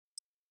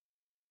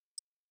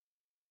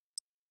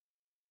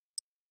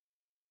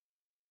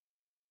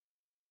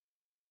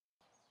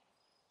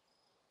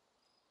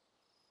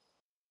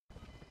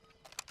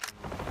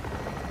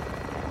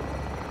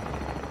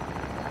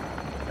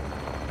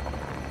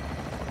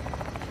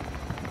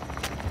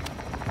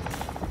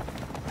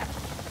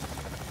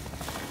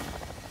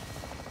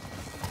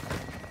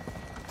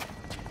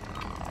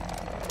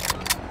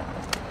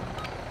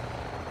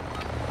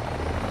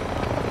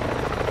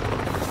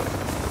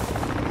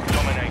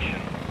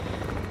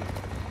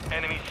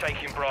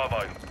taking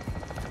Bravo.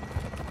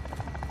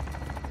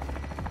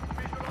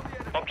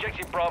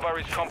 Objective Bravo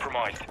is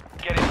compromised.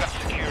 Get it back.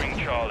 Securing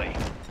Charlie.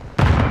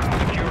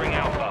 Securing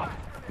Alpha.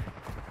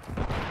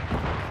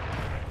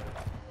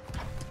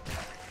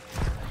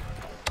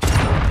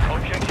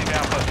 Objective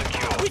Alpha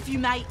secure. With you,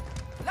 mate.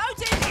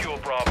 Loaded. Secure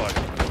Bravo.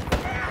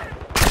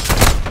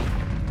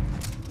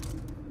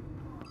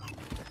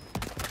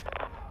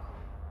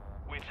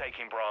 We're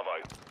taking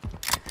Bravo.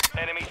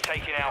 Enemies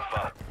taking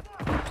Alpha.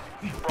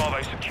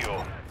 Bravo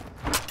secure.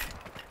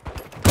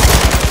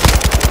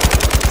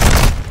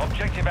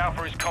 Objective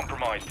Alpha is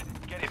compromised.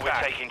 Get it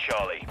back. We're taking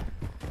Charlie.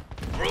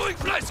 Throwing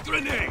flash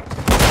grenade!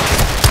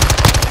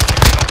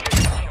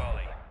 Objective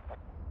Charlie.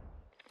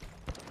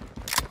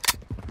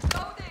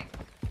 Loading.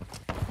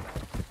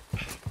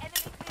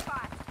 Enemy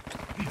nearby.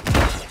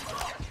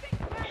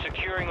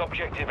 Securing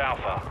Objective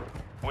Alpha.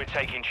 We're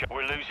taking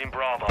We're losing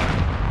Bravo.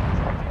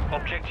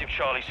 Objective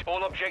Charlie.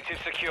 All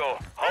objectives secure.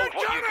 Hold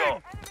what you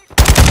got.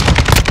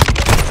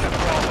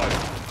 Bravo.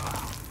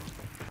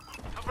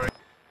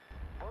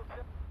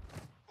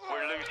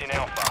 We're losing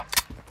Alpha.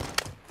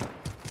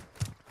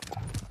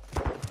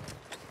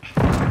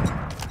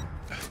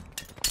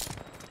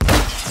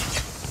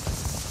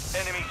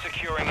 Enemy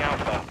securing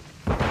Alpha.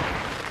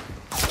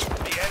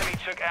 The enemy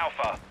took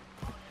Alpha.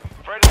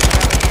 Friendly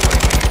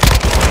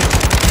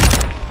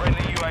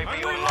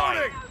UAV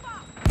online.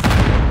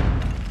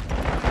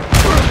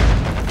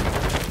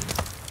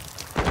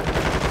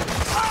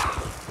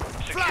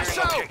 Securing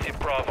Objective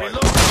Bravo.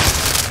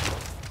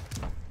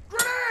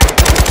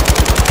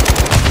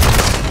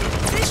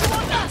 Visual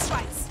on gun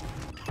strikes.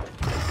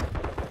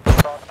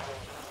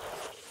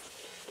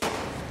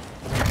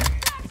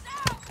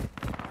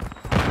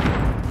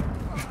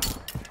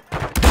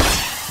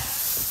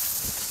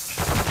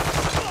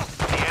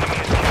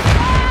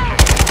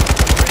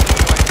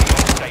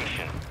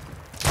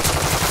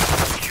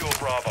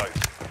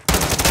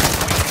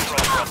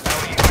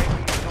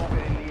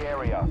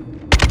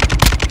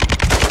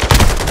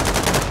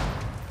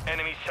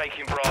 Enemies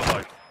taking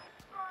Bravo.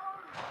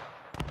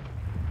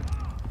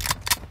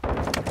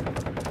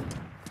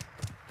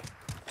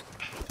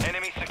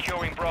 Enemy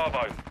securing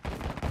Bravo.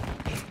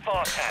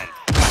 Fast hands.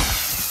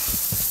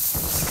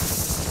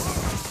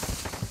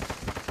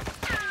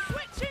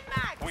 Switching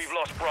mags. We've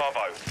lost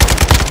Bravo.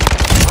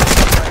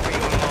 UAV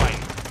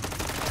online.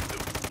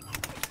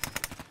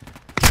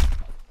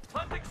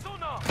 Planting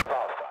sonar!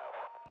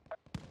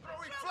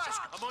 Throwing flash!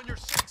 I'm on your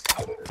 6.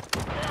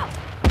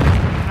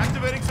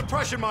 Activating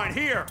suppression mine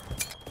here!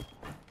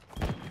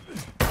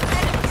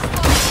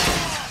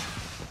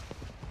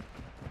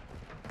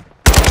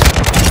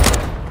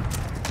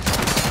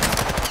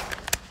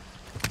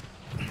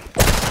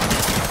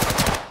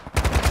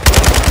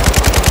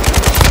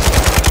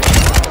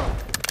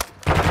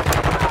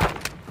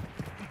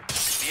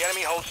 The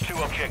enemy holds 2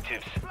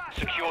 objectives.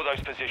 Secure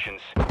those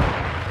positions.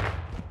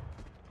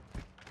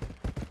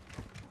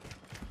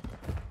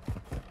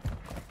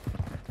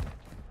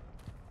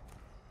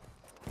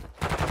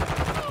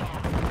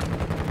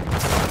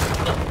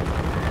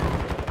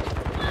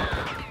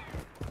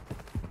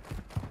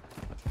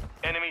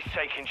 Enemies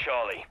taking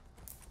Charlie.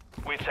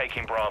 We're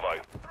taking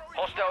Bravo.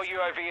 Hostile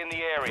UAV in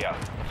the area.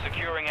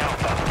 Securing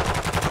Alpha.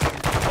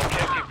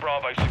 Objective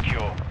Bravo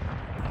secure.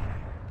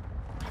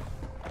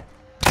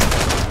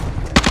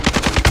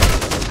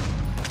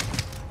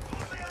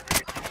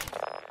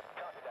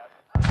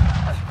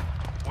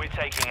 We're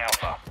taking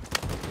Alpha.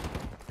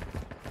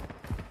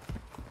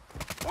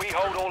 We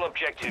hold all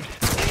objectives.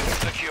 Keep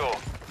it secure.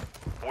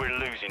 We're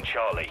losing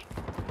Charlie.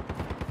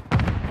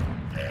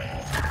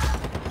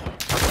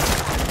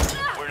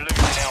 We're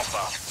losing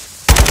Alpha.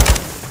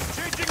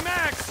 Changing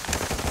max!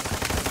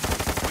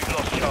 We've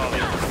lost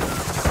Charlie.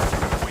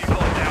 We've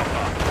lost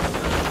Alpha.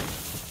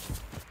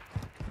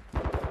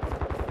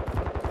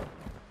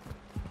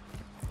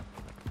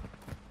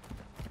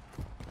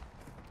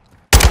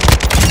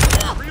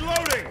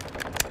 Reloading!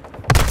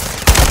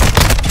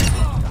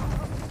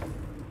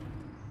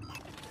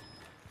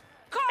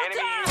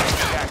 Enemy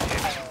UAV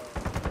active.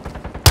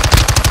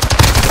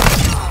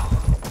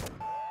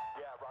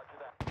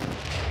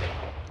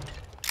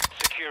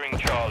 Securing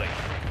Charlie.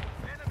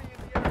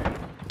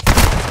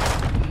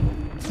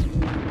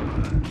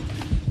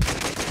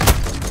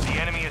 The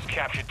enemy has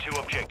captured 2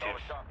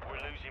 objectives.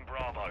 We're losing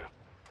Bravo.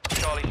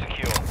 Charlie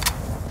secure.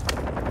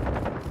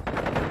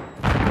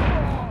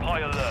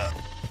 High alert.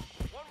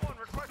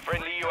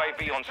 Friendly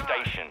UAV on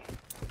station.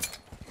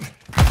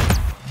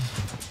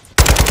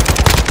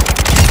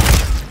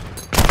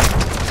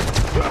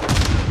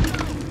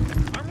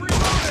 I'm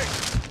reloading!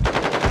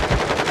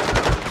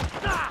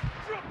 Ah!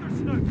 Drop their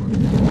sniper!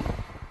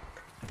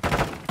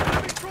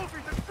 Enemy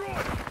trophy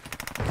destroyed!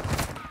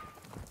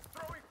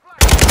 Throwing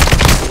flash!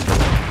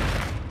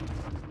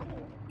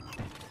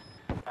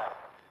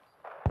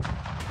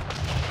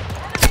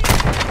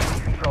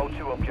 Control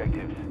 2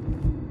 objectives.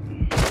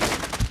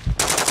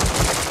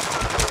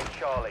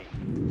 Charlie.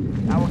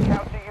 Our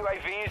counter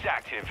UAV is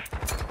active.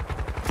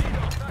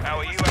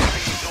 Our UAV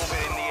is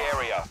orbiting the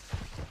area.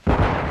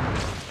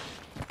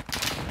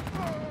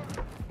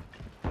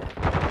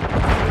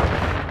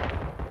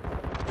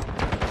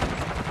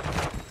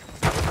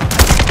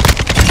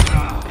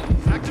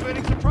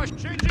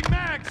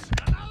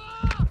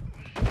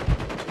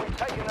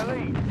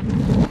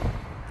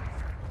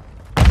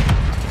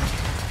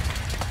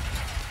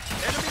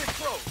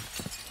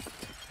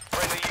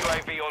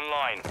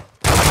 online.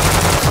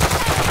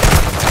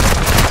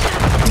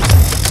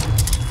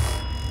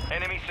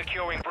 Enemy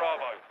securing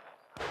Bravo.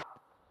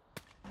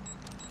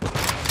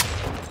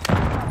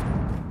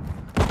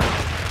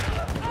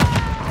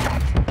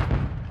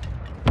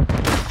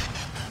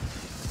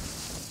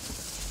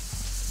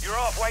 You're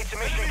halfway to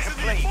mission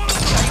complete.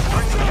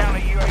 Friendly counter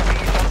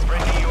UAV is on.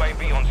 Friendly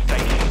UAV on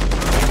station.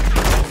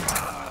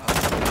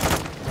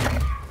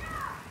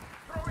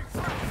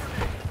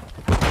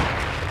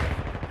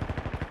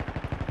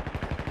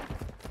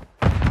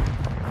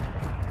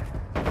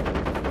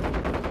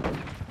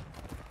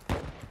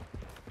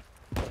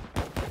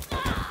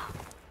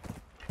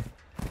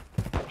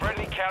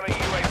 Friendly counter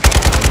UAV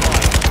is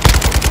online.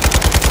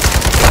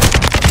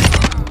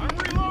 I'm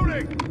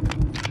reloading!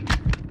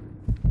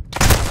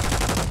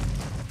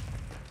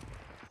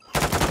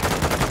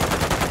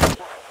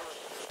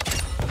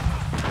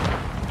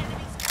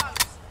 Enemies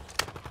close.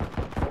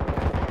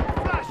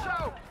 Flash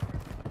out!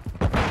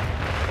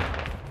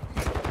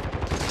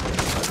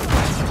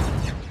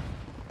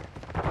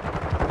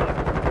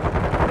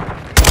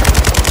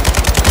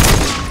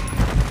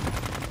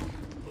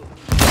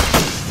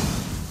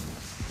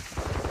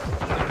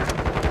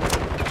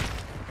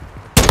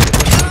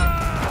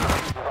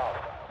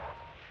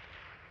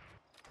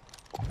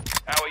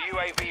 Our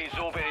UAV is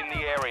orbiting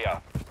the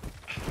area.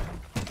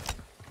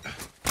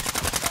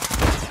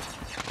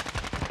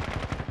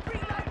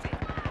 Reloading.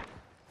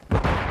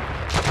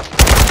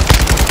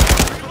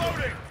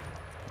 Reloading!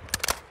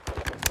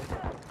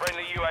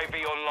 Friendly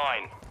UAV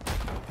online.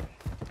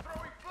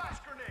 Throwing flash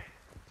grenade!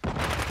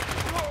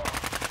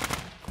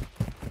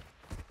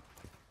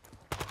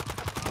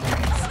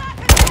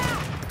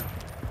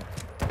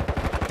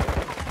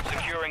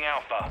 Securing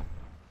Alpha.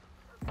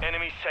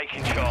 Enemies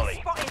taking Charlie.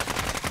 Spotted.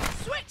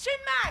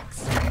 Switching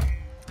mags.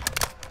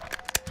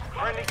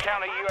 Friendly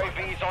counter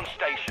UAV is on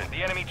station.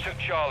 The enemy took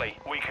Charlie.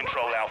 We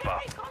control Alpha.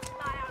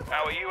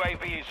 Our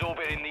UAV is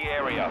orbiting the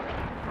area.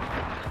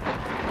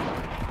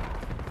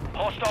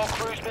 Hostile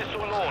cruise missile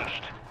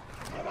launched.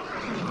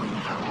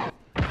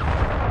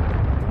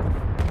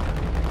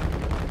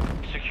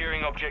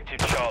 Securing objective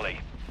Charlie.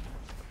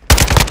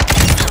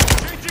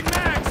 Changing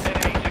mags!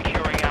 Enemy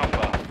securing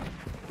Alpha.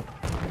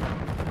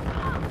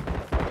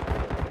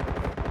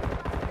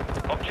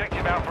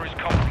 Objective Alpha is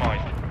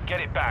compromised. Get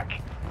it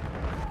back.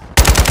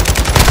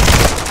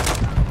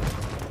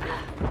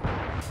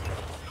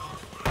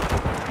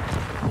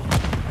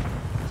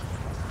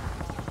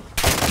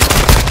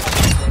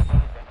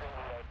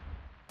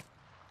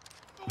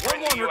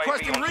 Friendly 1-1 UAV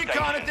requesting on recon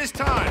station. at this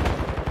time.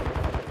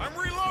 I'm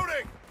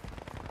reloading!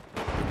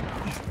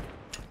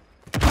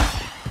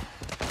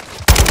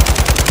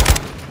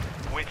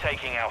 We're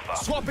taking Alpha.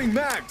 Swapping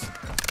mags!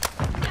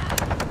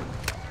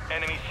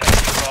 Enemy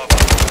taking Bravo.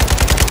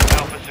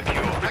 Alpha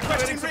secure.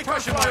 Requesting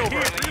suppression right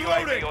here. Friendly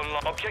UAV Reloading!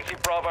 online.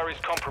 Objective Bravo is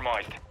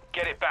compromised.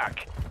 Get it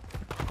back.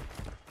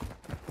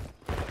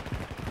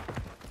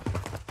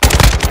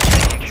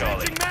 Taking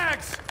Charlie. Changing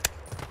mags!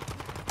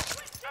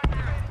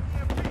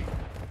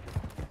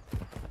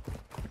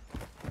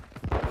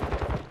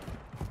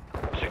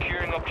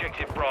 Securing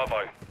objective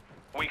Bravo.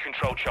 We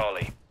control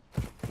Charlie.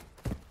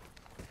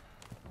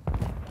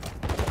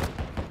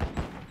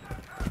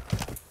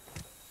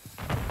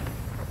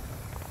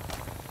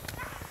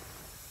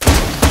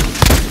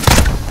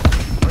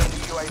 Friendly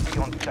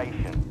UAV on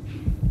station.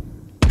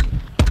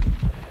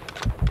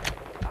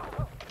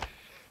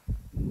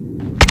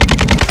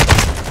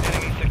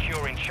 Enemy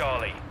securing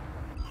Charlie.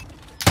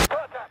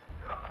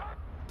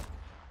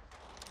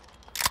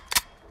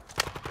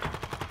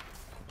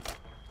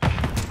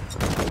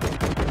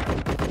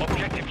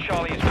 Objective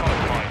Charlie is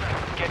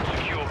compromised. Get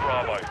secure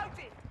Bravo.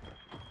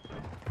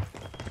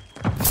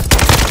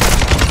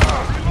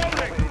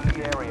 Reloading!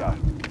 In the area.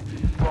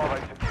 Bravo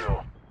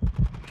secure.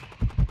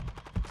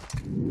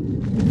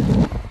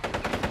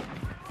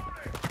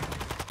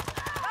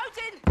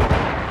 Loading.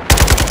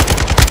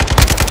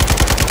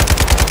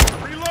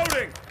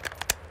 Reloading!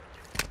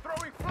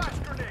 Throwing flash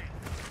grenade!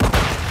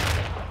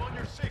 I'm on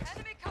your 6.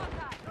 Enemy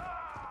contact.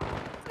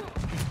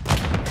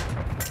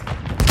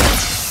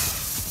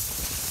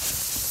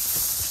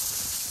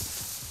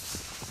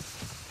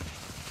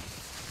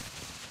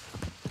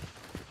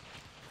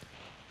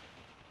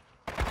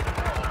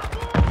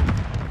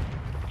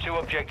 Two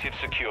objectives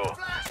secure.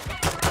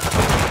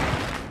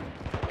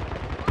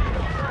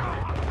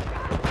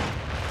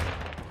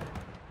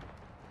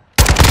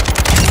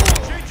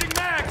 Changing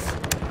mags!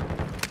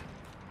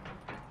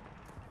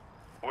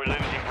 We're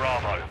losing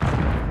Bravo.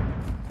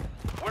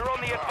 We're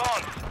on the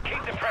advance.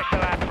 Keep the pressure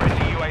at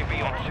friendly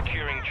UAV on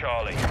securing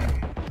Charlie.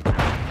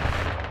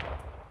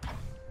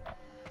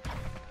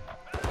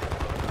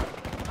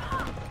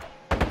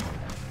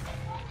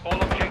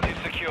 All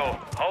objectives secure.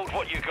 Hold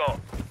what you got.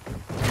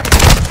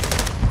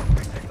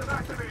 System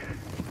activated!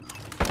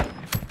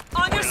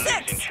 On your We're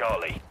losing six.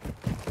 Charlie.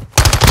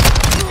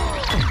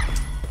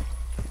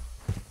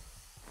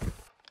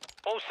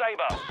 All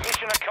Sabre,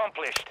 mission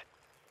accomplished.